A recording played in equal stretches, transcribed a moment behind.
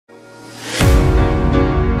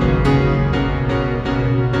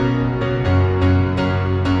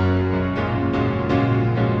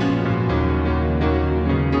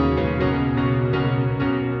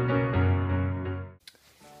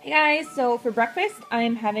guys, so for breakfast I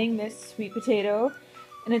am having this sweet potato,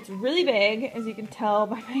 and it's really big, as you can tell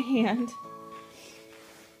by my hand.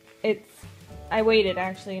 I weighed it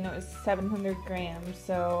actually, and it was 700 grams,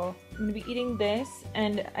 so I'm going to be eating this,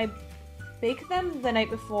 and I bake them the night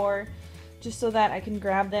before just so that I can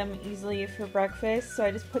grab them easily for breakfast. So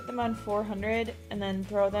I just put them on 400 and then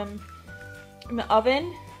throw them in the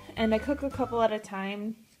oven, and I cook a couple at a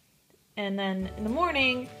time, and then in the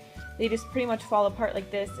morning they just pretty much fall apart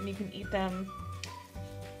like this, and you can eat them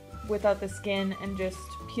without the skin and just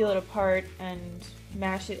peel it apart and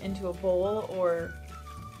mash it into a bowl, or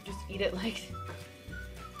just eat it like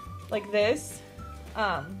this.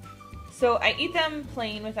 So I eat them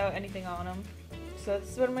plain without anything on them. So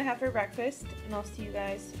this is what I'm gonna have for breakfast, and I'll see you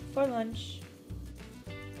guys for lunch.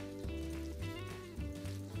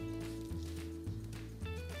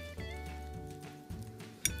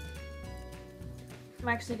 I'm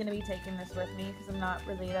actually gonna be taking this with me because I'm not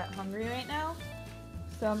really that hungry right now.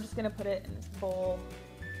 So I'm just gonna put it in this bowl,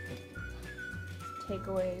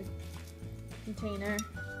 takeaway container,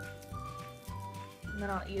 and then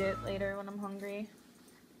I'll eat it later when I'm hungry.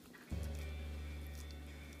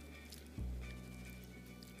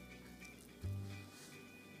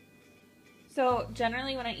 So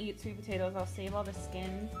generally when I eat sweet potatoes, I'll save all the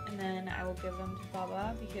skins and then I will give them to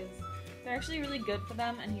Bubba because they're actually really good for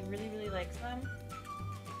them and he really, really likes them.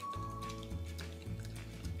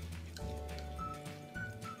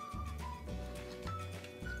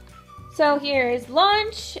 So here is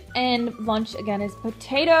lunch, and lunch again is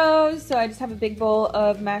potatoes. So I just have a big bowl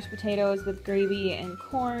of mashed potatoes with gravy and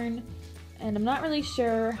corn, and I'm not really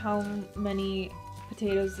sure how many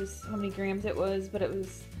potatoes, how many grams it was, but it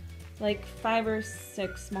was like 5 or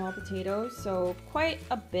 6 small potatoes, so quite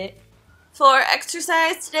a bit. For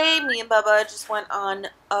exercise today, me and Bubba just went on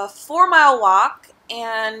a 4-mile walk,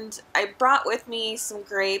 and I brought with me some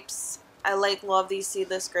grapes. I love these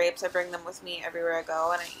seedless grapes. I bring them with me everywhere I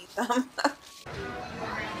go and I eat them.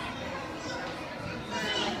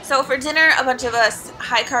 So for dinner, a bunch of us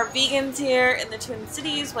high-carb vegans here in the Twin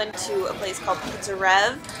Cities went to a place called Pizza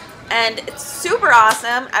Rev. And it's super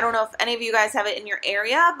awesome. I don't know if any of you guys have it in your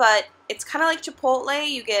area, but it's kind of like Chipotle.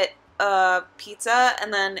 You get a pizza,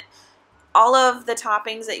 and then all of the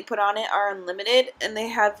toppings that you put on it are unlimited. And they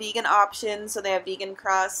have vegan options, so they have vegan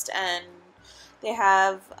crust, and they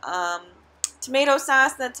have tomato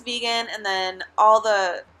sauce that's vegan, and then all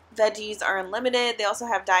the veggies are unlimited. They also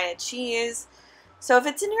have diet cheese. So if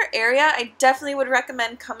it's in your area, I definitely would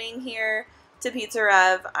recommend coming here to Pizza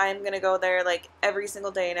Rev. I'm going to go there like every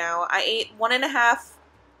single day now. I ate 1.5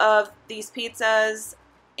 of these pizzas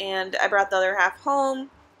and I brought the other half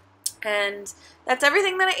home. And that's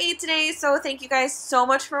everything that I ate today. So thank you guys so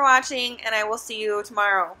much for watching, and I will see you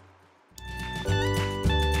tomorrow.